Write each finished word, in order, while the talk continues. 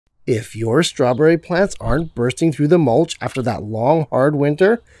If your strawberry plants aren't bursting through the mulch after that long, hard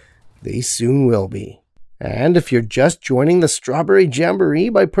winter, they soon will be. And if you're just joining the Strawberry Jamboree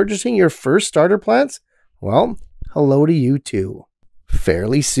by purchasing your first starter plants, well, hello to you too.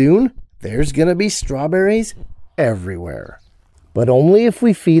 Fairly soon, there's gonna be strawberries everywhere. But only if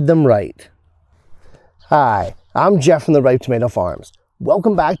we feed them right. Hi, I'm Jeff from the Ripe Tomato Farms.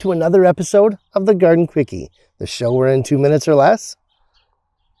 Welcome back to another episode of the Garden Quickie, the show where in 2 minutes or less,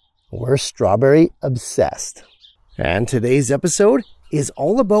 we're strawberry obsessed. And today's episode is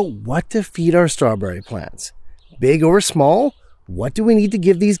all about what to feed our strawberry plants. Big or small, what do we need to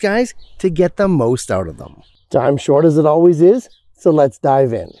give these guys to get the most out of them? Time short as it always is, so let's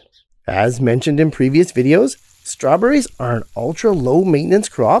dive in. As mentioned in previous videos, strawberries are an ultra low maintenance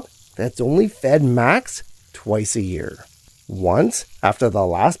crop that's only fed max twice a year. Once after the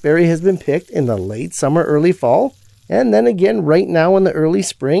last berry has been picked in the late summer, early fall, and then again right now in the early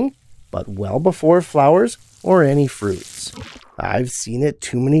spring, but well before flowers or any fruits. I've seen it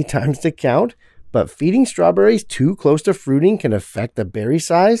too many times to count, but feeding strawberries too close to fruiting can affect the berry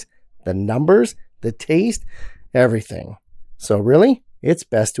size, the numbers, the taste, everything. So really, it's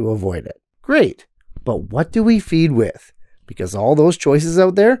best to avoid it. Great, but what do we feed with? Because all those choices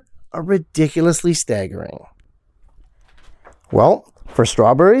out there are ridiculously staggering. Well, for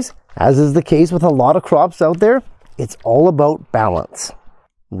strawberries, as is the case with a lot of crops out there, it's all about balance.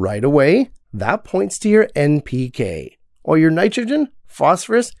 Right away, that points to your NPK, or your nitrogen,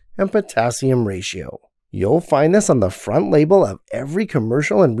 phosphorus, and potassium ratio. You'll find this on the front label of every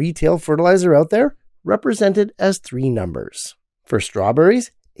commercial and retail fertilizer out there, represented as 3 numbers. For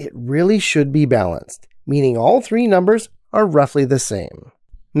strawberries, it really should be balanced, meaning all 3 numbers are roughly the same.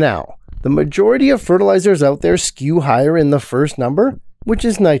 Now, the majority of fertilizers out there skew higher in the first number, which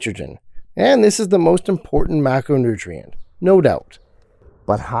is nitrogen, and this is the most important macronutrient, no doubt.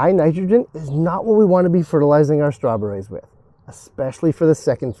 But high nitrogen is not what we want to be fertilizing our strawberries with, especially for the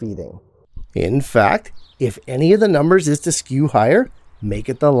second feeding. In fact, if any of the numbers is to skew higher, make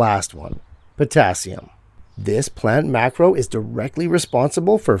it the last one, potassium. This plant macro is directly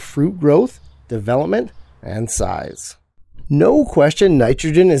responsible for fruit growth, development, and size. No question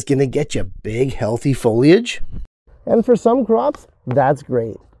nitrogen is going to get you big, healthy foliage. And for some crops, that's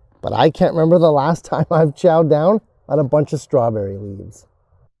great. But I can't remember the last time I've chowed down on a bunch of strawberry leaves.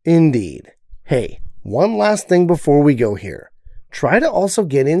 Indeed. Hey, one last thing before we go here. Try to also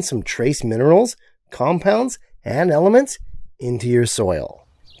get in some trace minerals, compounds, and elements into your soil.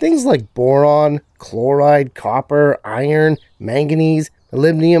 Things like boron, chloride, copper, iron, manganese,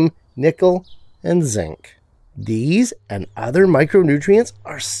 molybdenum, nickel, and zinc. These and other micronutrients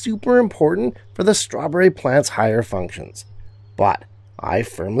are super important for the strawberry plant's higher functions. But I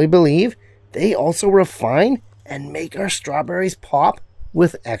firmly believe they also refine and make our strawberries pop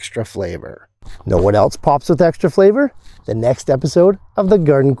with extra flavor. Know what else pops with extra flavor? The next episode of the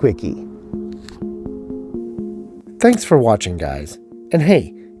Garden Quickie. Thanks for watching, guys. And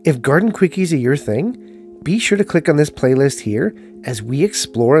hey, if Garden Quickies are your thing, be sure to click on this playlist here as we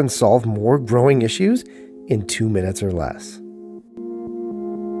explore and solve more growing issues in 2 minutes or less.